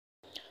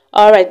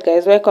Alright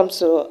guys, welcome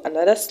to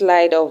another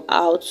slide of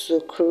how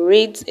to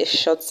create a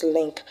short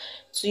link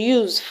to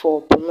use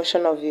for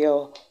promotion of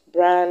your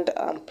brand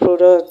and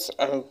products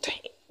and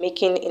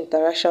making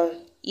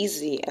interaction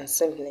easy and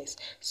seamless.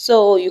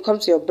 So you come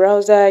to your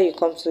browser, you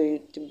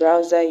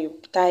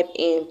type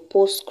in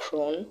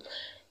postcron,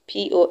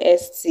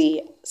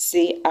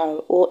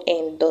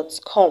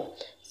 postcron.com.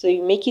 So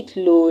you make it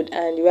load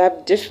and you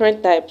have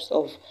different types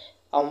of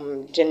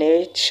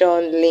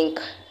generation link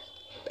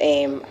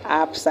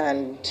apps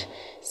and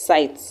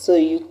sites. So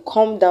you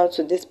come down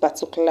to this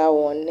particular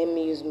one. Let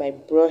me use my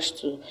brush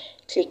to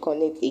click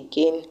on it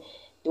again.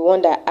 The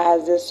one that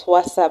has this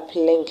WhatsApp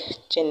link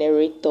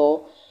generator.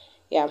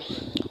 Yeah,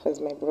 that's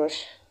my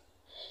brush.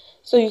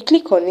 So you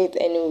click on it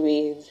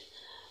anyways,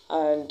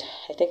 and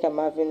I think I'm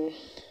having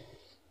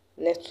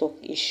network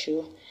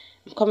issue.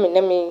 I'm coming.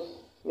 Let me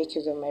make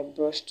use of my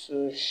brush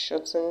to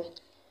shorten,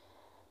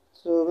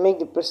 to make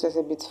the process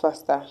a bit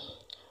faster.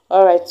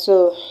 Alright,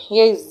 so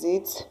here is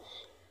it.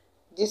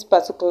 This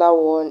particular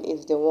one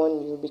is the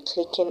one you'll be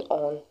clicking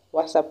on,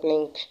 WhatsApp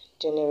link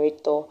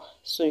generator.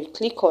 So you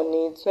click on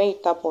it. When you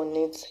tap on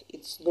it,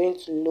 it's going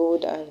to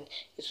load and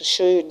it will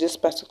show you this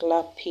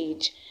particular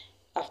page.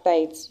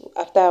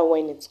 After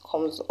when it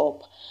comes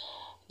up,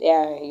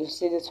 there you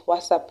see this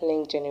WhatsApp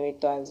link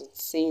generator. As it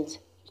says,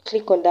 you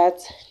click on that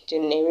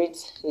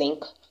generate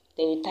link,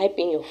 then you type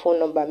in your phone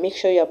number. Make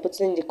sure you are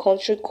putting the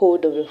country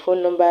code of your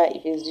phone number.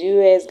 If it's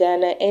US,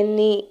 Ghana,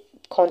 any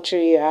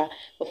country you are,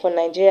 but for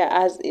Nigeria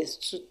as is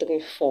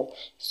 234.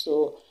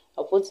 So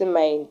I'll put in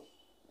my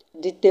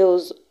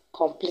details,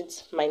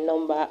 complete my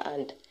number,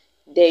 and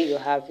there you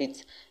have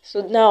it.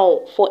 So now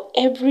for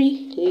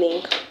every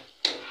link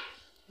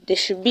there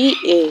should be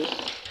a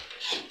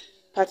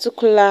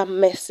particular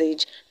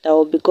message that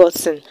will be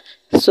gotten.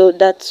 So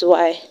that's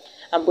why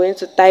I'm going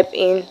to type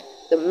in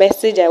the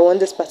message I want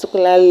this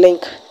particular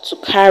link to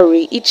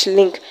carry. Each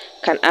link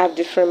can have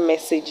different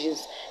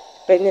messages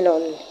depending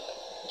on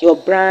your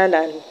brand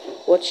and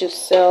what you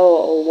sell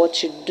or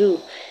what you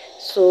do.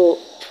 So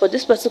for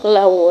this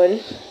particular one,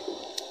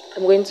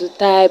 I'm going to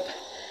type,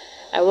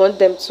 I want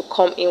them to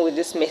come in with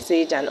this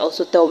message and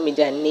also tell me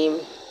their name.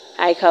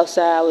 Hi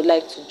Kausa, I would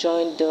like to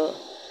join the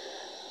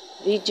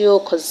video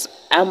because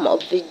I'm a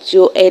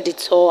video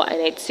editor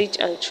and I teach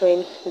and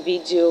train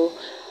video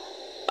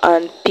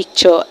and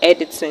picture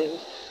editing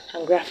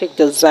and graphic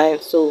design.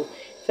 So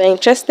if you're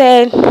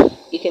interested,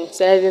 you can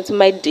send it into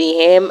my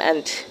DM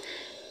and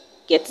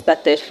get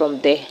started from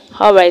there.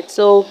 Alright,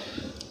 so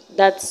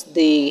that's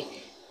the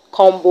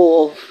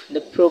combo of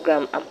the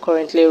program I'm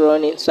currently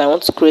running. So I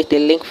want to create a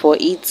link for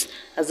it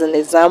as an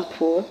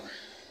example.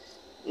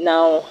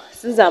 Now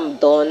since I'm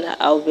done,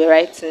 I'll be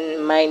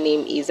writing my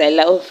name is. I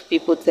love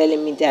people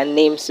telling me their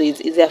name, so it's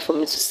easier for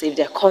me to save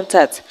their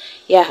contact.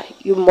 Yeah,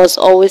 you must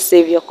always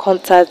save your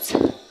contact.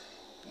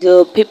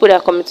 The people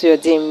that are coming to your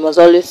DM must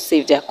always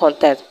save their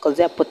contact because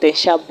they are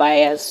potential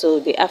buyers, so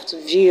they have to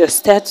view your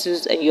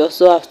status and you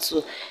also have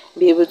to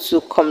be able to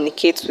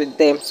communicate with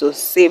them. So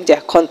save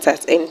their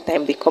contacts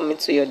anytime they come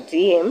into your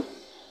DM.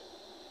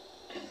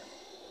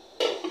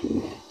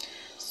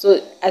 So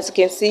as you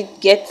can see,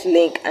 get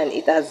link, and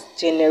it has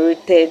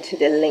generated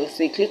the link.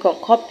 So you click on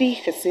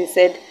copy because it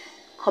said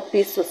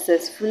copy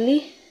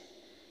successfully.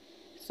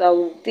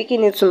 So I'm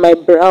taking it to my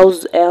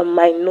browse,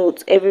 my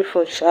notes. Every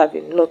phone should have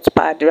a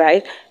notepad,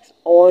 right?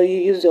 Or you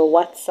use your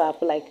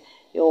WhatsApp, like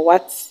your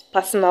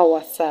personal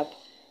WhatsApp.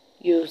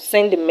 You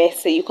send the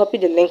message, you copy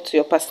the link to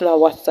your personal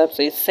WhatsApp,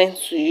 so it's sent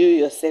to you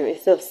yourself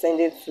instead of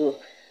sending to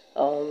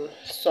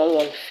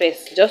someone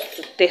first, just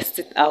to test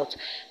it out.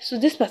 So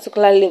this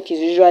particular link is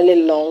usually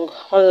long,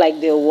 unlike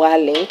the WA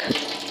link.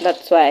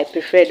 That's why I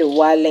prefer the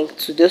WA link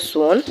to this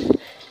one.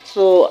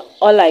 So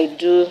all I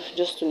do,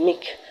 just to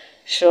make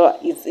sure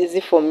it's easy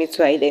for me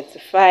to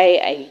identify,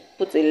 I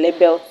put a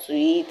label to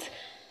it,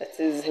 that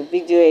is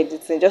video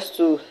editing, just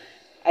to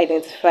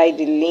identify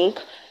the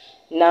link.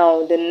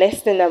 Now the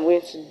next thing I'm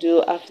going to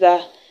do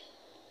after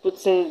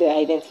putting the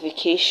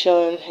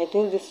identification, I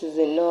think this is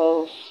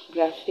enough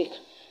graphic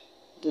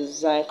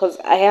design because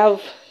I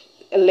have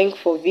a link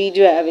for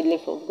video, I have a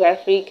link for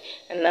graphic,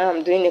 and now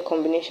I'm doing a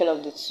combination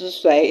of the two,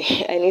 so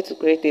I need to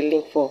create a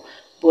link for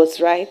both,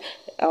 right?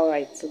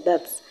 Alright, so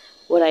that's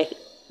what I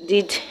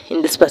did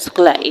in this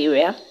particular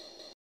area.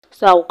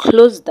 So I'll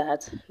close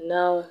that.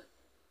 Now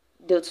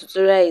the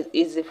tutorial is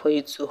easy for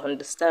you to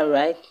understand.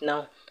 Right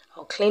now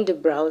I'll clean the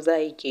browser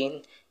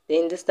again.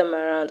 Then this time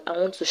around I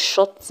want to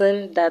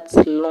shorten that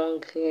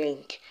long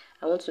link.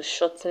 I want to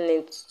shorten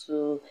it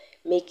to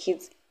make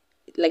it,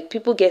 like,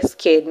 people get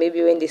scared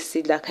maybe when they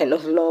see that kind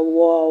of long,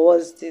 wow,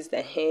 what's this,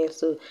 the hand,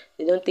 so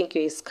they don't think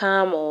you're a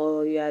scam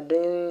or you are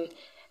doing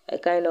a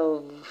kind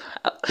of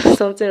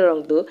something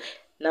wrong though.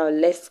 Now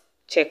let's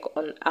check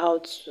on how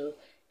to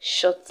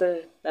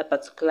shorten that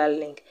particular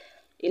link.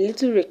 A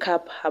little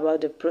recap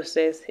about the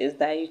process is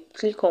that you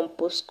click on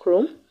post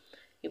Chrome,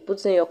 you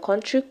put in your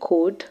country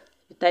code,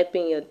 you type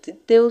in your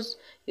details,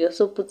 you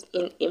also put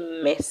in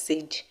a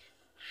message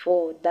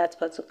for that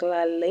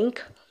particular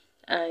link,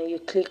 and you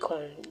click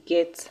on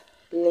get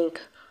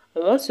link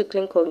And once you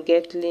click on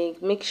get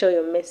link, make sure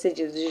your message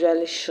is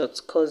usually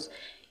short, because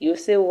you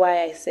say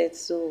why I said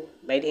so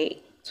by the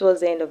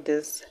towards the end of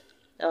this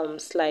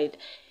slide,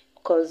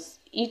 because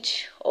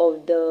each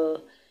of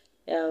the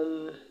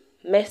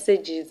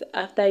messages,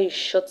 after you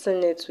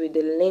shorten it with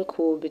the link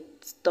we'll be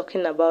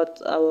talking about,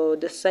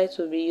 the site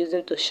will be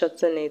using to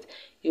shorten it,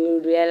 you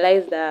will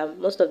realize that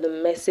most of the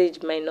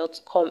message might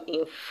not come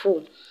in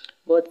full,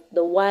 but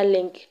the while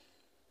link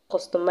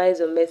customize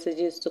your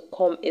messages to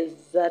come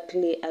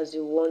exactly as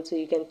you want. So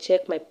you can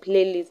check my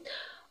playlist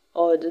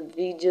or the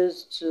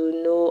videos to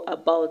know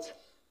about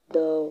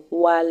the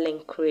while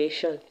link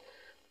creation.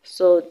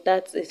 So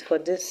that's it for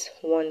this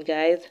one,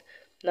 guys.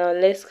 Now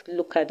let's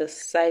look at the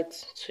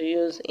site to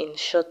use in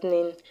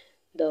shortening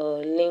the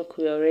link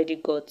we already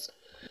got.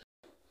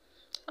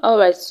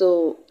 Alright,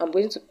 so I'm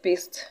going to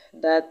paste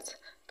that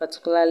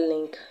particular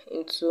link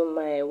into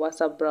my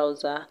WhatsApp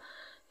browser.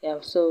 Yeah,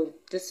 so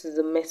this is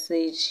the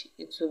message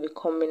it will be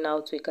coming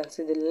out. You can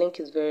see the link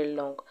is very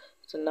long.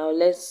 So now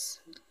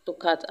let's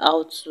look at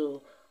how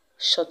to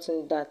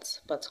shorten that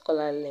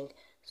particular link.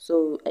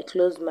 So I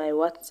close my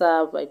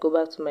WhatsApp, I go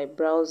back to my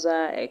browser,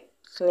 I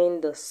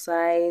clean the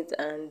site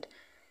and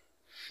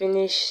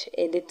finish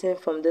editing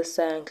from this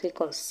side and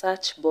click on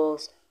search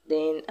box.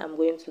 Then I'm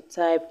going to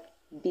type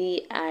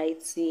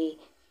bit.ly,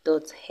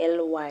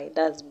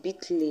 that's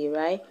bit.ly,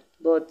 right?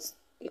 But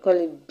you call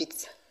it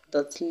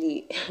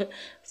bit.ly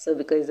so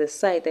because it's a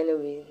site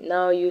anyway.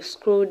 Now you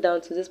scroll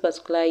down to this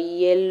particular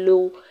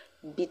yellow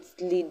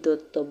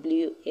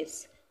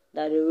bit.ly.ws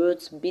that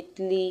wrote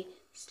bit.ly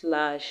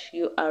slash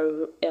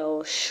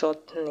URL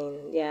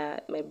shortening. Yeah,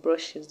 my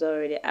brush is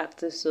already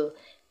active, so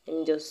let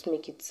me just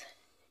make it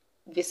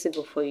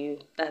visible for you.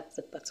 That's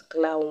the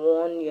particular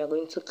one you are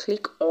going to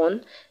click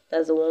on.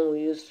 That's the one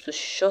we use to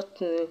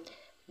shorten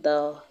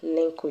the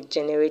link we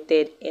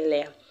generated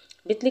earlier.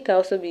 Bitly can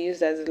also be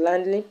used as a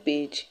landing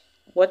page.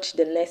 Watch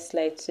the next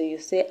slide so you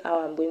see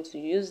how I'm going to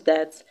use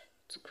that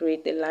to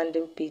create a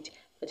landing page.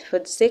 But for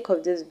the sake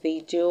of this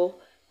video,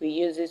 we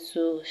use it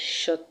to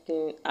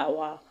shorten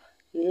our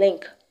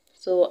link.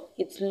 So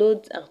it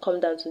loads and come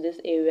down to this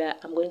area.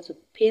 I'm going to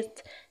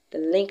paste the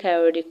link I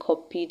already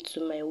copied to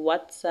my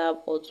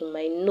WhatsApp or to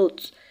my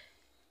notes.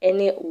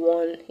 Any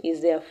one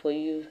is there for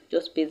you.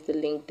 Just paste the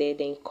link there,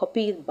 then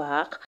copy it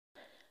back.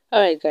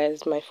 Alright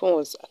guys, my phone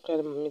was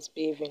actually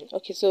misbehaving.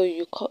 Okay, so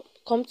you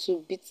come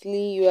to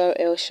bit.ly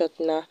URL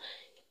shortener,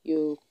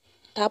 you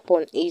tap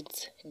on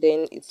it,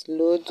 then it's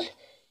load.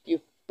 You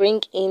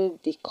bring in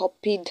the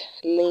copied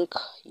link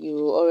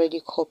you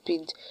already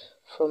copied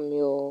from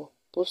your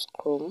post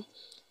Chrome.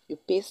 You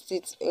paste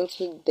it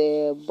into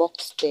the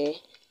box there.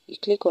 You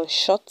click on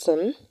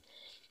shorten,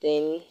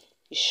 then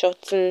you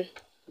shorten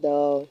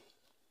the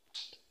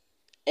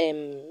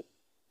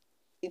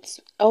it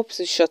helps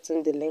you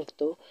shorten the link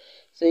though.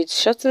 So it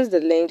shortens the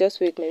link. Just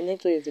wait, my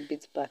network is a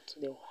bit bad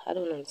today. I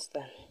don't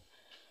understand.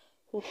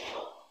 Oof.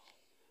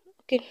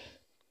 Okay,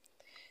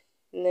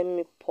 let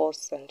me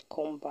pause and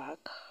come back.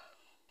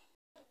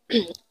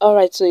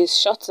 Alright, so it's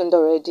shortened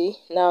already.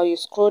 Now you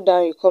scroll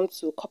down, you come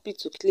to copy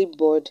to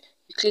clipboard,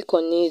 you click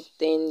on it,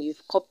 then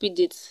you've copied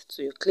it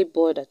to your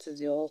clipboard, that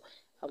is your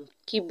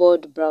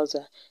keyboard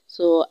browser.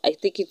 So I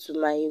take it to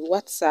my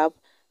WhatsApp.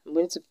 I'm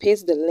going to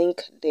paste the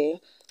link there.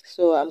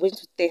 So I'm going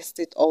to test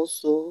it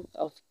also.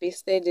 I've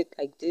pasted it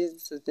like this.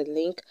 This is the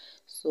link.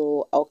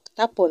 So I'll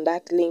tap on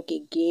that link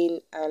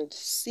again and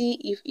see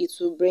if it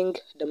will bring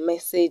the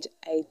message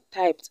I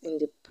typed in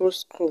the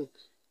post Chrome.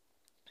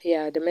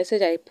 Yeah, the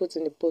message I put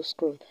in the post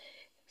Chrome.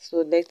 So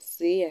let's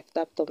see, I've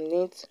tapped on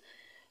it.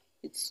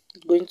 It's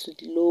going to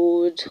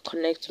load,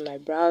 connect to my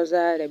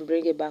browser, then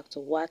bring it back to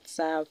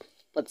WhatsApp.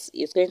 But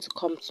it's going to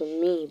come to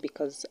me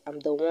because I'm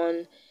the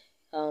one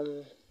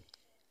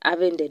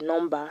having the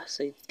number.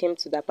 So it came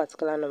to that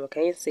particular number.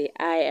 Can you say,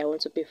 I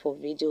want to pay for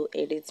video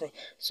editing?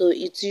 So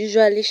it's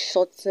usually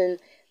shorten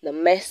the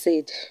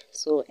message.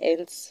 So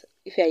hence,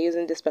 if you are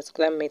using this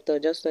particular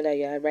method, just know that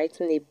you are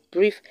writing a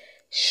brief,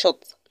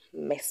 short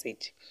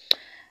message.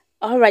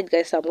 Alright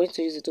guys, so I'm going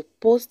to use it to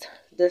post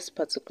this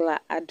particular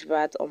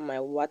advert on my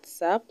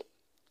WhatsApp.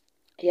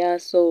 Yeah,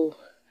 so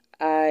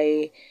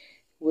I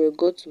will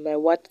go to my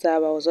WhatsApp.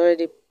 I was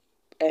already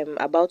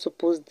about to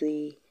post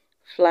the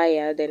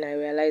flyer, then I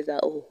realized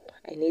that, oh,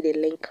 I need a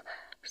link.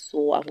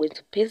 So I'm going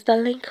to paste the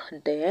link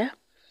there.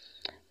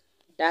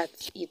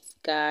 That's it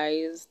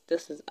guys.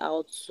 This is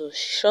how to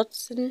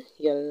shorten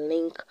your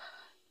link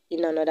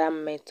in another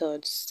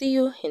method. See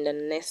you in the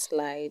next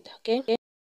slide. Okay.